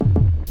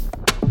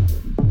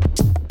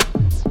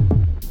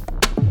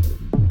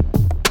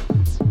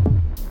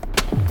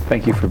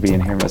Thank you for being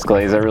here, Ms.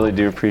 Glaze. I really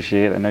do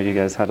appreciate it. I know you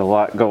guys had a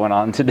lot going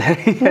on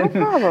today. No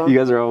problem. You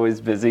guys are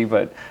always busy,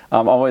 but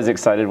I'm always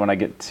excited when I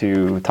get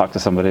to talk to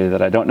somebody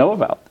that I don't know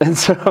about. And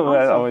so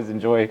I always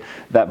enjoy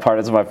that part.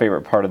 It's my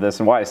favorite part of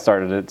this and why I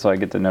started it, so I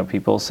get to know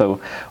people.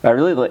 So I'm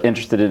really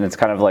interested in, it's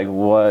kind of like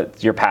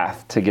what's your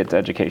path to get to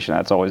education.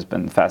 That's always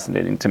been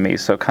fascinating to me.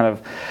 So kind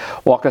of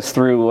walk us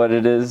through what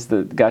it is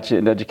that got you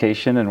into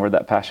education and where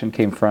that passion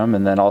came from,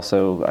 and then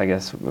also, I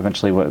guess,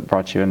 eventually what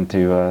brought you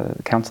into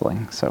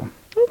counseling. So.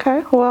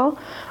 Okay, well,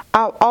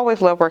 I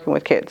always loved working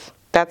with kids.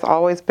 That's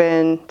always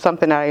been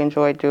something that I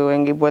enjoyed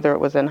doing, whether it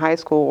was in high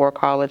school or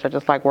college. I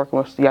just like working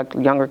with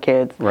younger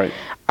kids. Right.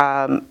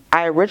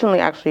 I originally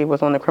actually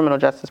was on the criminal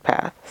justice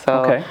path.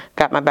 So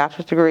got my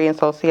bachelor's degree in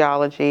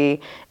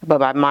sociology, but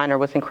my minor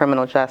was in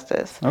criminal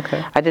justice.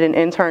 Okay. I did an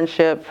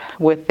internship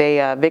with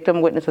a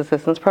victim witness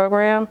assistance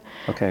program.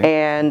 Okay.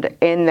 And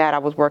in that I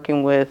was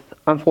working with,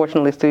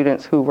 unfortunately,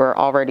 students who were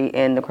already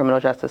in the criminal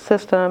justice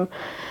system.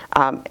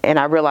 And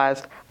I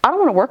realized I don't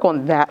want to work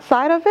on that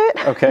side of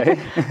it. Okay.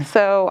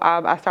 So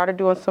I started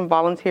doing some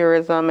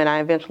volunteerism, and I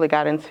eventually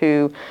got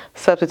into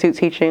substitute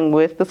teaching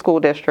with the school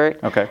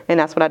district. Okay. And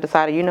that's when I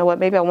decided, you know what,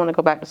 maybe I want to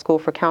go back to school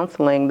for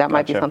counseling. That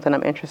might be something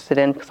I'm interested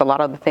in, because a lot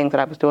of the things that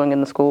I was doing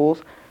in the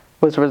schools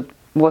was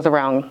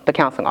around the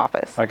counseling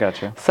office. I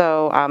gotcha.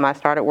 So I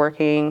started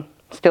working,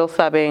 still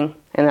subbing,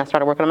 and I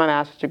started working on my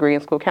master's degree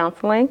in school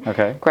counseling.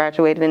 Okay.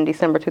 Graduated in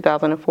December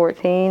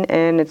 2014,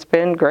 and it's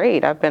been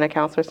great. I've been a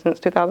counselor since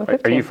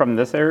 2015. Are you from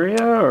this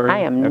area? Or? I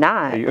am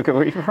not. Okay,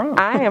 where are you from?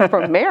 I am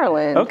from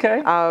Maryland.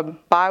 Okay.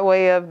 By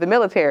way of the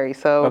military.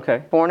 So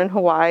born in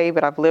Hawaii,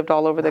 but I've lived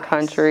all over the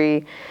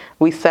country.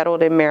 We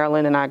settled in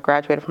Maryland, and I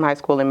graduated from high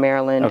school in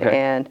Maryland.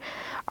 And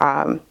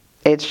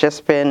it's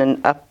just been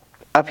an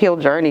uphill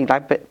journey.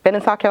 I've been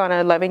in South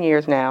Carolina 11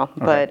 years now,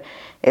 but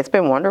it's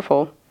been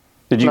wonderful.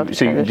 Did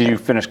you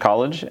finish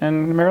college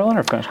in Maryland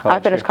or finish college? I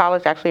finished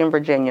college actually in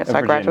Virginia. So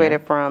I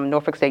graduated from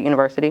Norfolk State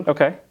University.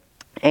 Okay.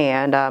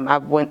 And I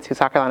went to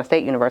South Carolina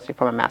State University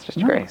for my master's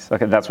degree. Nice.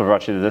 Okay, that's what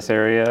brought you to this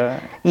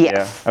area?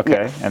 Yes. Yeah.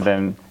 Okay. Yes. And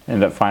then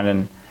ended up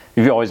finding,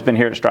 have you always been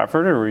here at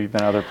Stratford, or have you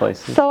been other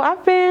places? So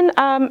I've been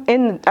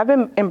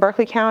in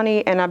Berkeley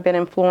County, and I've been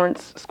in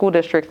Florence School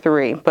District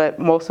 3, but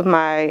most of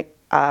my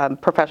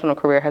professional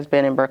career has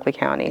been in Berkeley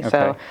County. Okay.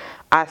 So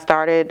I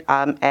started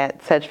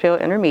at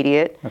Sedgefield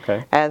Intermediate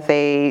as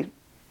a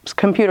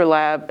computer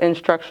lab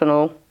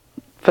instructional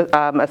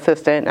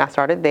assistant. I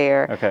started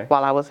there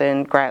while I was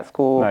in grad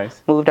school.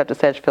 Nice. Moved up to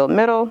Sedgefield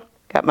Middle,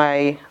 got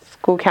my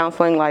school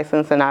counseling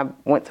license, and I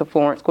went to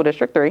Florence School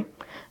District 3. I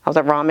was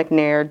at Ron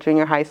McNair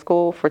Junior High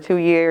School for 2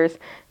 years,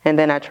 and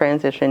then I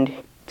transitioned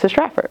to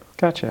Stratford.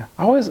 Gotcha.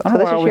 I always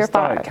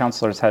thought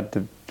counselors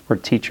were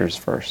teachers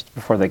first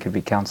before they could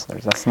be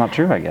counselors. That's not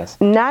true, I guess.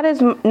 Not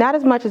as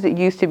much as it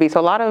used to be.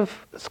 So a lot of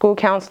school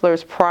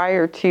counselors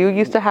prior to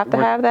used to have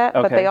that,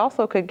 but they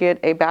also could get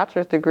a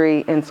bachelor's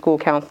degree in school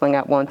counseling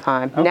at one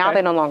time. Now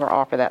they no longer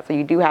offer that. So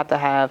you do have to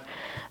have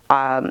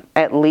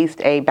at least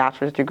a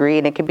bachelor's degree,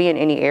 and it could be in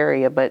any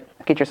area, but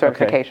get your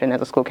certification as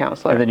a school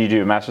counselor. And then you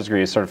do a master's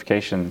degree of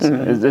certifications.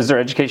 Is there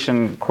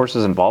education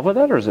courses involved with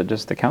that, or is it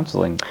just the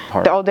counseling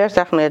part? Oh, there's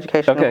definitely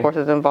educational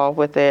courses involved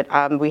with it.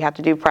 We have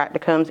to do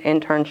practicums,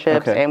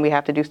 internships, and we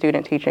have to do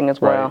student teaching as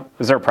well.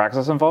 Is there a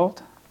praxis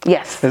involved?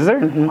 Yes. Is there?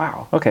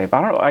 Wow. Okay. I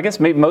don't know. I guess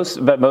maybe most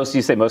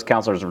you say most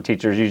counselors are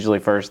teachers usually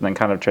first, and then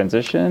kind of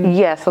transition.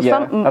 Yes. So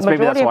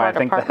majority of our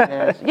department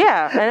is.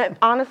 Yeah. And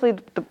honestly,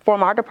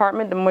 from our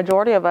department, the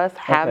majority of us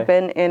have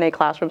been in a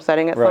classroom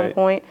setting at some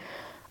point.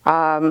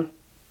 I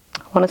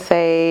want to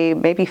say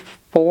maybe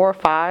 4 or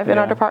 5 in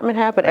our department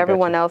have, but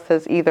everyone else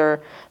has either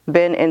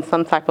been in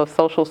some type of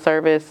social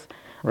service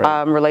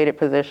related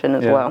position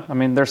as well. I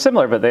mean, they're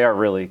similar, but they are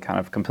really kind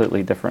of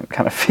completely different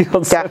kind of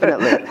fields.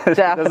 Definitely. I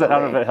don't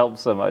know if it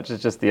helps so much.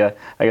 It's just I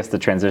guess the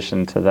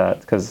transition to that,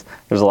 because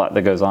there's a lot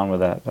that goes on with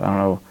that. I don't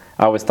know.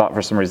 I always thought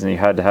for some reason you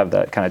had to have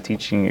that kind of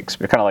teaching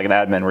experience, kind of like an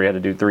admin where you had to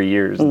do 3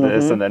 years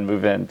this and then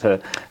move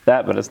into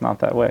that, but it's not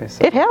that way.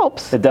 So. It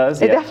helps. It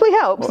does? It definitely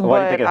helps. Why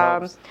do you think it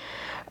helps?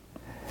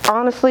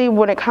 Honestly,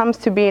 when it comes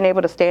to being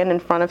able to stand in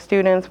front of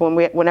students,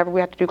 whenever we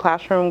have to do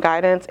classroom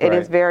guidance, it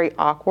is very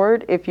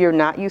awkward if you're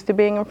not used to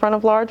being in front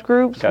of large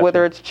groups,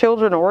 whether it's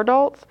children or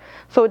adults.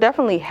 So it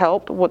definitely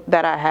helped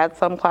that I had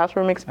some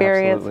classroom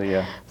experience. Absolutely,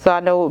 yeah. So I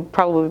know it would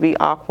probably be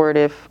awkward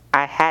if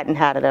I hadn't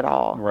had it at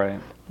all. Right.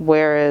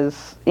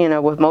 Whereas,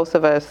 with most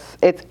of us,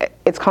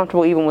 it's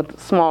comfortable even with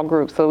small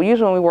groups. So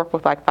usually when we work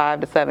with like 5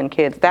 to 7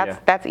 kids,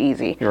 that's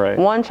easy. Right.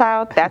 One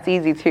child, that's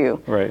easy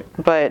too. Right.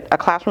 But a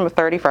classroom of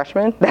 30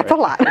 freshmen, that's a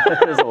lot.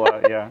 It is a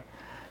lot, yeah.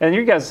 And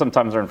you guys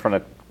sometimes are in front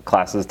of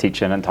classes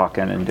teaching and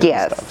talking and doing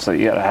stuff. So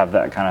you got to have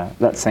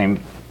that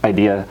same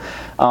idea.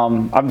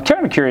 I'm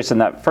kind of curious, in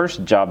that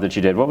first job that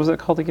you did, what was it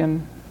called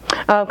again?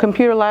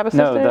 Computer lab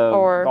assistant,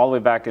 or all the way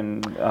back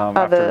in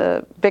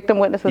the victim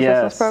witness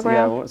assistance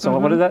program. Yeah. So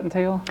what did that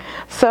entail?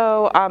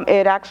 So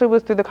it actually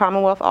was through the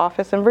Commonwealth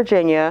office in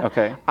Virginia.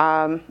 Okay.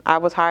 I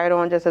was hired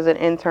on just as an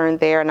intern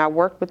there, and I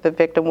worked with the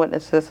victim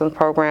witness assistance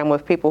program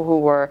with people who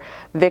were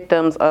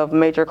victims of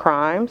major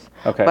crimes.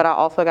 Okay. But I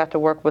also got to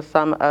work with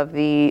some of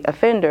the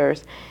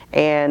offenders,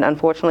 and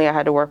unfortunately, I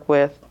had to work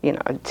with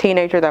a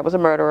teenager that was a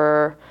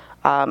murderer.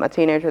 A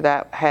teenager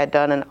that had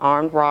done an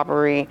armed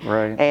robbery,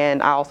 right.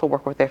 And I also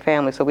work with their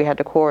family, so we had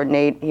to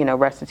coordinate,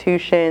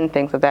 restitution,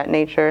 things of that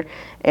nature.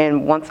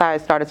 And once I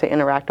started to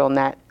interact on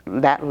that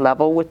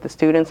level with the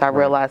students, I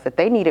realized that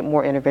they needed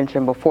more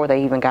intervention before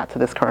they even got to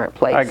this current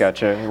place. I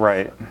got you,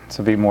 right.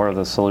 So be more of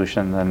the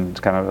solution than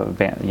kind of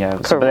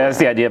So, but that's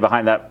the idea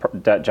behind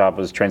that job,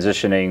 was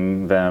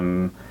transitioning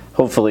them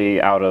hopefully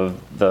out of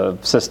the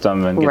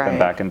system and get them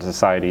back into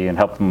society and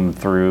help them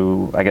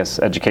through, I guess,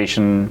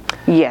 education.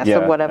 Yes,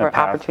 so whatever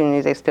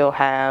opportunities they still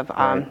have.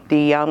 The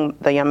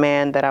young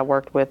man that I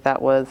worked with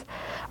that was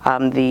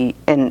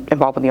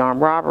involved with the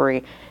armed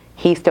robbery,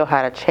 he still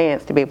had a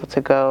chance to be able to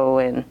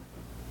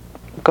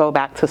go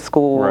back to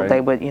school. Right.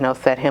 They would,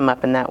 set him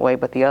up in that way.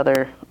 But the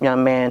other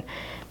young man,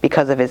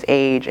 because of his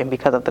age and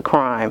because of the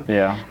crime,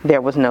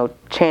 there was no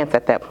chance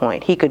at that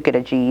point. He could get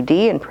a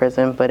GED in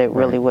prison, but it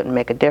really wouldn't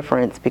make a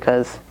difference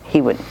because he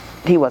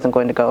wasn't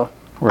going to go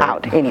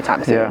out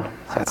anytime soon. Yeah,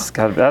 that's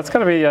got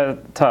to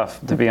be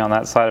tough to be on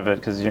that side of it,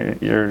 because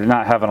you're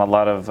not having a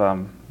lot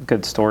of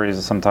good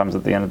stories sometimes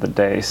at the end of the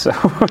day. So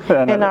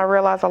and I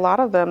realized a lot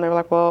of them, they were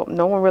like, well,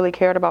 no one really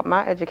cared about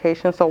my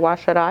education, so why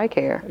should I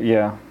care?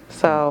 Yeah.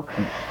 So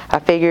I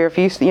figure if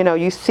you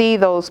see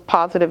those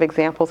positive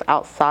examples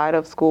outside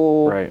of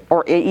school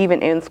or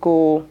even in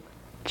school,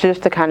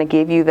 just to kind of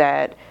give you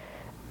that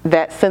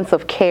sense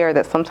of care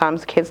that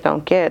sometimes kids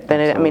don't get, then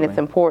it's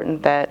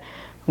important that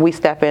we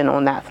step in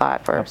on that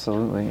side first.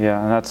 Absolutely,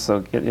 yeah, and that's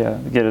so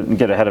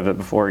get ahead of it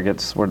before it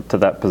gets to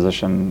that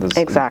position.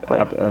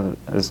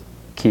 Is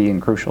key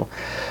and crucial.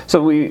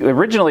 So we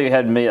originally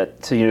had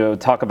met to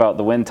talk about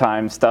the win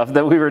time stuff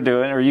that we were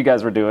doing, or you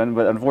guys were doing,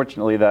 but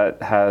unfortunately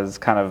that has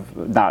kind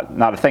of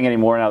not a thing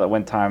anymore now that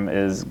win time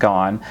is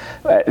gone.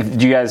 Have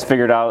you guys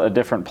figured out a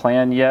different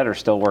plan yet, or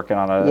still working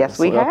on a? Yes,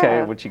 we have.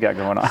 Okay, what you got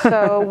going on?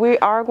 So we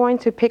are going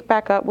to pick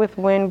back up with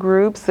win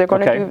groups. They're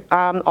going to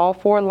do all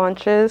 4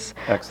 lunches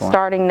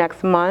starting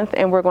next month,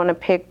 and we're going to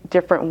pick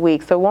different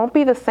weeks. So it won't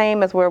be the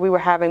same as where we were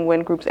having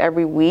win groups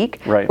every week.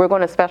 Right. We're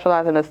going to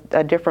specialize in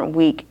a different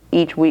week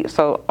each week,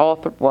 so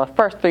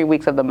first 3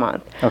 weeks of the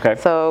month. Okay.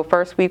 So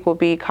first week will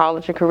be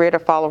college and career, to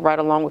follow right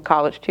along with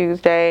College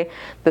Tuesday.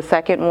 The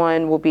second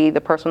one will be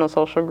the personal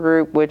social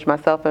group, which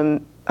myself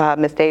and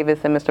Ms. Davis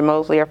and Mr.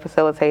 Mosley are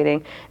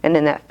facilitating, and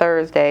then that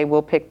Thursday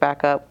we'll pick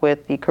back up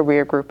with the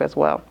career group as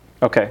well.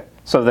 Okay.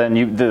 So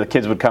then the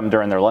kids would come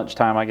during their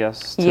lunchtime, I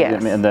guess?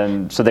 Yes. And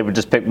then, so they would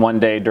just pick one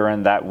day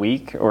during that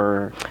week,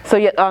 or? So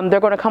they're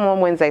going to come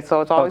on Wednesday,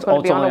 so it's always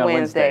going to be on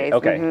Wednesdays.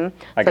 Okay.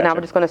 Mm-hmm. So now we're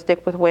just going to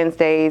stick with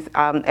Wednesdays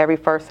every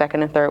first,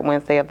 second, and third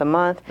Wednesday of the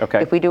month.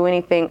 Okay. If we do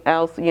anything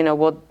else,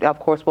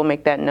 we'll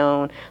make that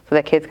known so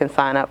that kids can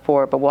sign up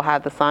for it, but we'll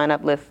have the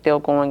sign-up list still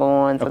going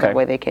on, so that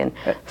way they can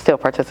still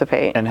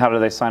participate. And how do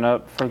they sign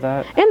up for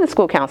that? In the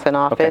school counseling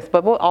office,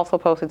 but we'll also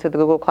post it to the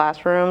Google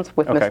Classrooms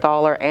with Ms.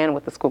 Stoller and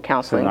with the school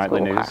counseling. The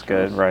news,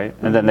 good, right?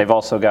 And then they've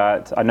also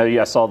got,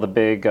 I saw the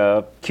big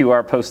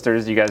QR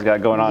posters you guys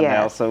got going on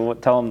now. So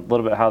tell them a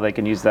little bit how they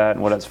can use that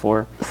and what it's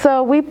for.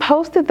 So we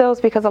posted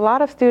those because a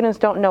lot of students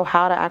don't know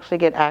how to actually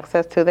get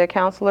access to their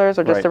counselors,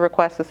 or just a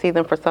request to see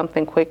them for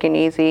something quick and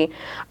easy.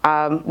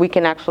 We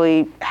can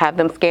actually have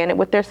them scan it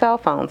with their cell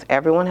phones.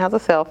 Everyone has a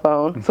cell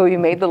phone, so we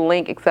made the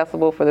link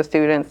accessible for the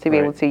students to be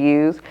able to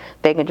use.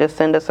 They can just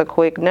send us a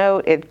quick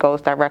note. It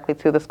goes directly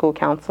to the school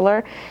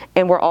counselor.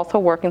 And we're also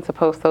working to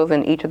post those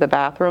in each of the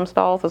bathroom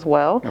stalls as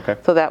well.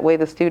 So that way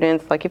the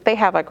students, like if they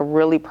have like a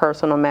really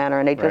personal matter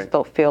and they just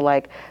don't feel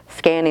like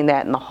scanning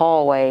that in the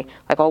hallway,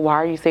 like, oh, why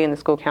are you seeing the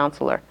school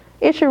counselor?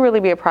 It should really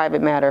be a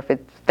private matter if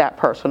it's that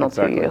personal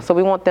to you. So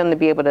we want them to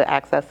be able to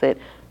access it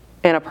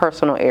in a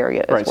personal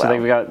area as well. So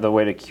they've got the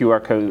way to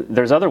QR code.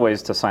 There's other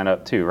ways to sign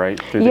up too, right?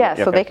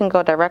 So they can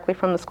go directly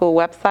from the school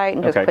website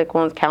and just click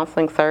on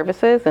counseling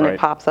services, and it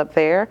pops up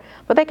there.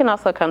 But they can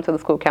also come to the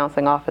school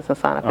counseling office and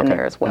sign up in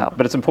there as well.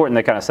 But it's important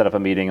they kind of set up a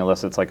meeting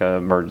unless it's like an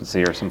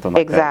emergency or something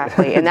like that.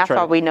 Exactly, and that's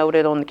why we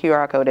noted on the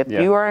QR code. If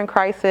you are in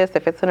crisis,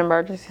 if it's an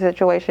emergency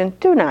situation,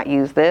 do not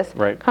use this.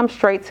 Come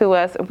straight to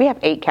us. We have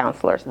 8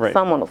 counselors.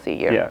 Someone will see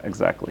you. Yeah,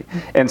 exactly.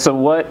 And so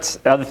what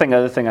other thing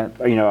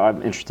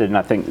I'm interested in,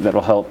 I think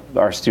that'll help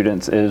our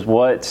students, is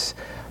what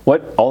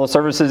what all the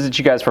services that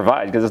you guys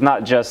provide, because it's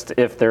not just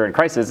if they're in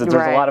crisis. There's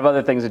a lot of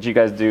other things that you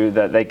guys do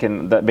that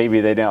that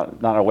maybe they're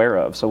not aware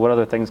of. So what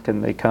other things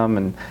can they come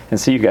and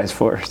see you guys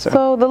for?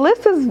 So the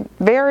list is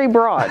very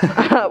broad.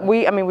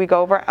 we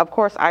go over, of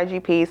course,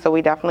 IGP, so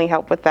we definitely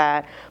help with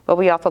that. But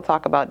we also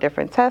talk about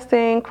different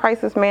testing,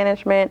 crisis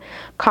management,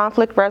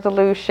 conflict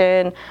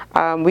resolution.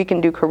 We can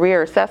do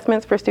career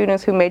assessments for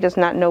students who may just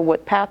not know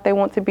what path they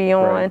want to be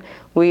on.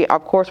 Right.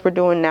 We're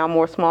doing now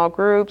more small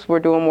groups. We're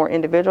doing more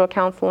individual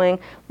counseling.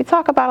 We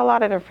talk about a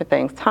lot of different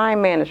things: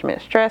 time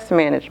management, stress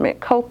management,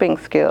 coping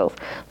skills.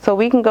 So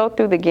we can go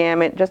through the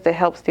gamut just to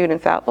help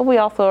students out. But we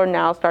also are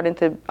now starting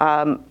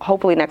to,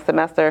 hopefully next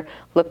semester,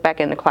 look back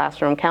into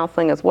classroom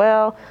counseling as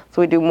well.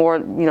 So we do more,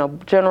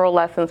 general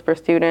lessons for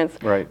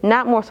students. Right.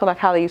 Not more so like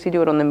how they used to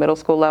do it on the middle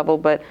school level,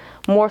 but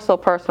more so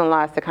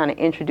personalized to kind of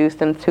introduce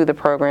them to the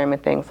program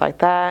and things like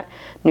that.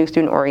 New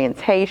student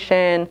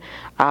orientation,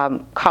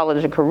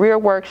 college and career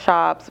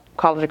workshops,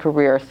 college and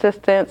career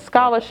assistance,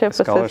 scholarship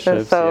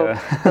assistance. So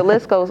the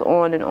list goes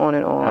on and on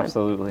and on.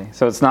 Absolutely.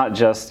 So it's not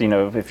just,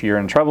 if you're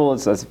in trouble,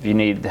 it's if you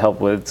need help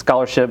with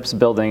scholarships,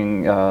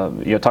 building,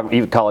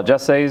 even college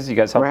essays, you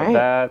guys help with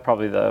that,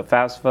 probably the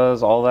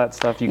FAFSAs, all that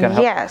stuff. You can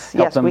help. Yes,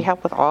 we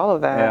help with all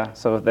of that. Yeah,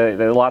 so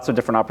there are lots of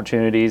different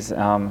opportunities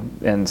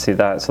and see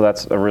that. So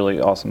that's a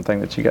really awesome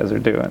thing that you guys are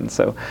doing.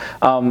 So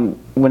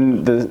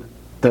when the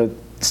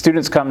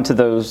students come to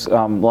those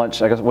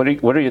lunch, I guess, what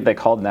are they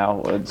called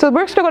now? So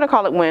we're still going to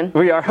call it WIN.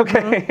 We are,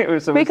 okay. Mm-hmm.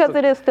 So because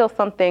it is still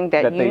something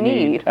that you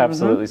need.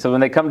 Absolutely. So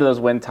when they come to those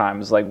WIN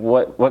times, like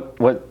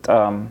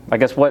I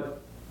guess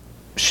what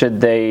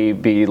should they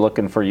be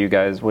looking for you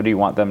guys? What do you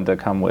want them to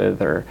come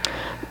with? Or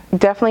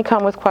definitely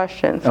come with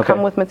questions. Okay.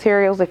 Come with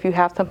materials if you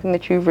have something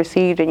that you've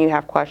received and you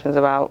have questions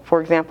about.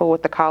 For example,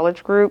 with the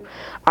college group,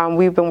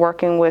 we've been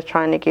working with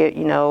trying to get,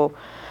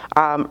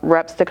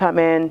 reps to come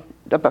in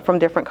from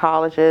different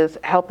colleges,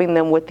 helping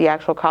them with the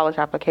actual college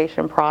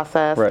application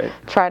process. Right.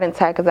 Trident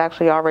Tech has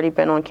actually already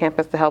been on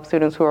campus to help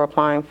students who are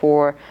applying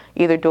for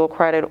either dual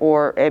credit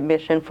or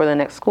admission for the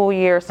next school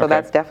year. So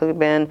that's definitely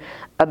been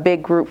a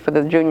big group for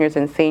the juniors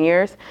and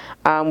seniors.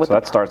 So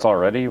that starts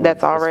already?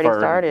 That's already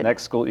started.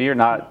 Next school year,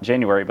 not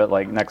January, but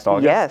like next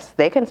August? Yes,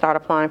 they can start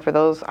applying for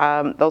those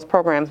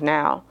programs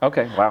now.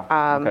 Okay,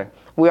 wow. Okay.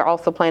 We're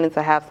also planning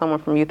to have someone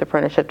from Youth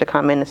Apprenticeship to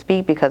come in to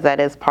speak because that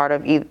is part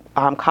of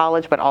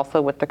college, but also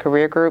with the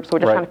career group. So we're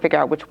just trying to figure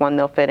out which one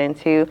they'll fit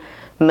into.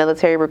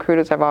 Military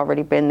recruiters have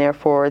already been there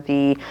for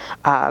the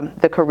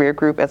career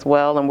group as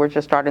well, and we're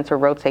just starting to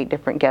rotate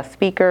different guest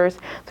speakers.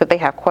 So if they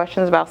have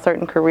questions about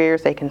certain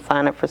careers, they can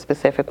sign up for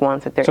specific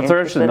ones that they're interested in. So if they're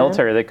interested in the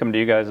military, they come to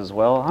you guys as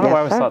well? I don't know why I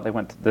always thought they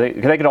went to, they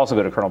could also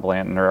go to Colonel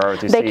Blanton or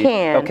ROTC. They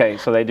can. Okay,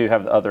 so they do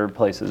have other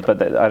places, but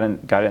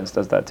Guidance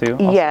does that too?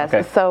 Also? Yes,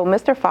 so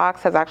Mr.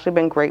 Fox has actually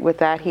been great with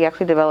that. He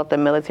actually developed a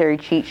military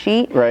cheat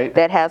sheet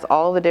that has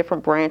all the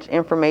different branch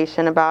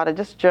information about it,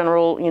 just general,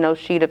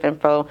 sheet of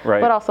info,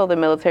 but also the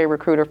military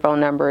recruiter phone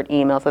number and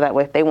email, so that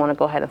way if they want to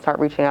go ahead and start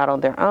reaching out on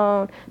their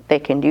own, they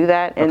can do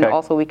that. And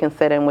also we can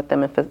sit in with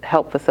them and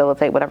help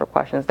facilitate whatever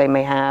questions they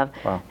may have,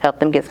 help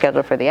them get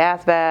scheduled for the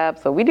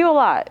ASVAB. So we do a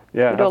lot.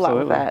 Yeah, we do a lot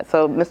with that.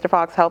 So Mr.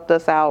 Fox helped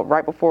us out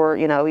right before,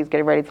 he's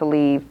getting ready to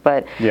leave,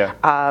 but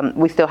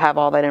we still have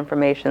all that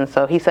information,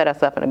 so he set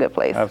us up in a good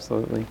place.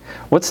 Absolutely.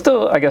 What's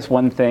still, I guess,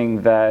 one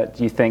thing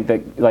that you think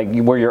that, like,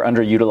 where you're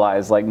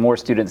underutilized, like more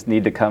students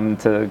need to come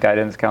to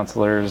guidance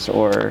counselors,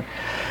 or,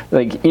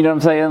 like, you know what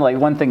I'm saying? Like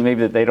one thing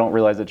maybe that they don't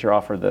realize that you're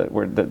offered, that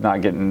we're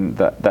not getting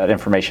that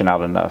information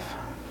out enough.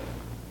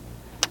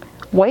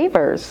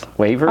 Waivers.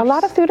 Waivers? A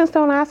lot of students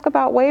don't ask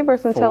about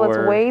waivers until it's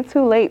way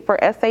too late for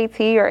SAT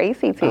or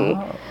ACT.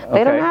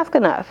 They don't ask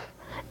enough.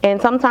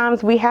 And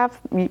sometimes we have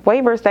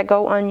waivers that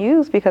go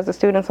unused because the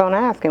students don't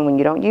ask, and when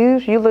you don't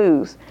use, you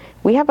lose.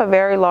 We have a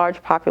very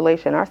large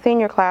population. Our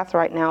senior class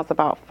right now is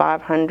about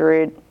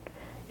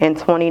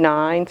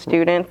 529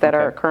 students that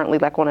are currently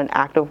like on an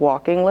active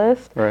walking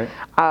list. Right.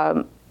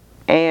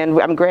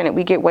 And granted,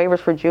 we get waivers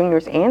for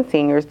juniors and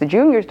seniors. The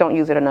juniors don't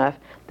use it enough.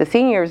 The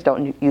seniors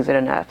don't use it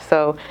enough.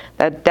 So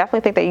I definitely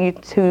think that you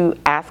to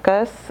ask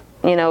us,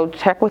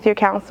 check with your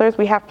counselors.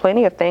 We have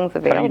plenty of things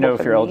available. How do you know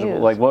if you're eligible?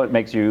 Like, what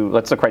makes you,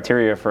 what's the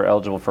criteria for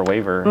eligible for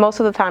waiver? Most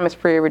of the time it's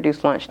free or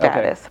reduced lunch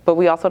status. But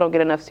we also don't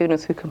get enough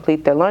students who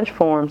complete their lunch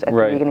forms at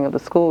the beginning of the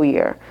school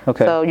year.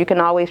 So you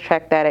can always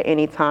check that at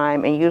any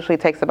time, and usually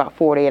it takes about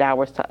 48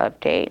 hours to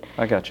update.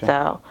 I gotcha.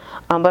 So,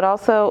 but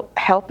also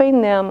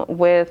helping them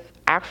with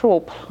actual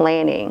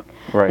planning,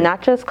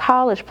 not just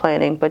college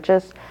planning, but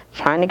just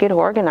trying to get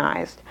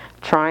organized,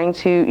 trying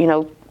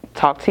to,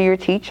 talk to your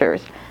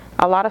teachers.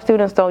 A lot of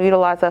students don't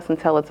utilize us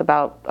until it's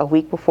about a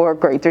week before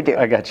grades are due.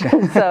 I got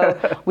you. So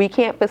we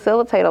can't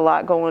facilitate a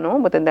lot going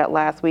on within that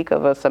last week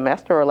of a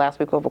semester or last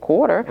week of a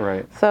quarter.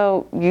 Right.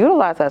 So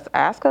utilize us,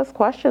 ask us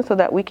questions so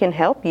that we can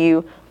help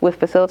you with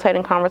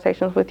facilitating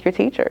conversations with your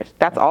teachers.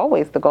 That's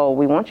always the goal.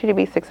 We want you to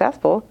be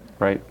successful.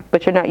 Right.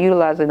 But you're not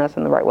utilizing us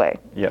in the right way.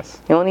 Yes.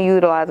 You only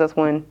utilize us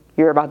when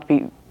you're about to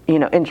be,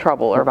 in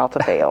trouble or about to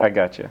fail. I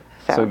got you.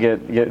 So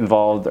get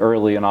involved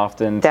early and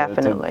often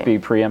to be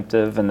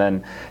preemptive, and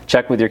then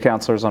check with your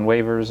counselors on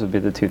waivers would be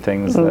the two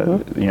things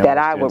that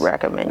I would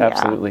recommend.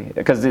 Absolutely,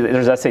 because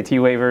there's SAT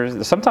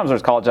waivers. Sometimes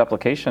there's college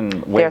application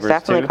waivers. There's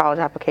definitely college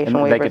application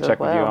waivers. They could check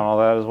with you on all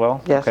that as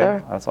well. Yes,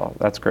 sir.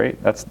 That's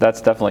great. That's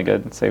definitely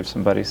good. It saves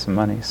somebody some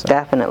money. So.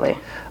 Definitely.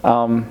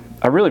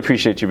 I really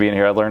appreciate you being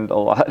here. I learned a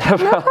lot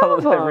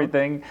about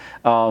everything.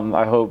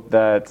 I hope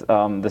that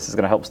this is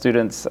going to help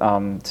students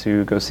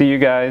to go see you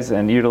guys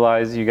and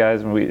utilize you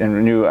guys.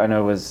 And I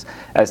know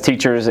as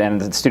teachers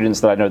and the students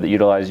that I know that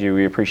utilize you,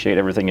 we appreciate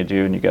everything you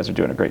do, and you guys are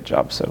doing a great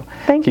job. So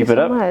keep it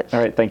up. Much. All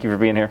right, thank you for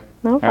being here.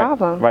 No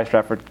problem. Bye,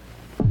 Stratford.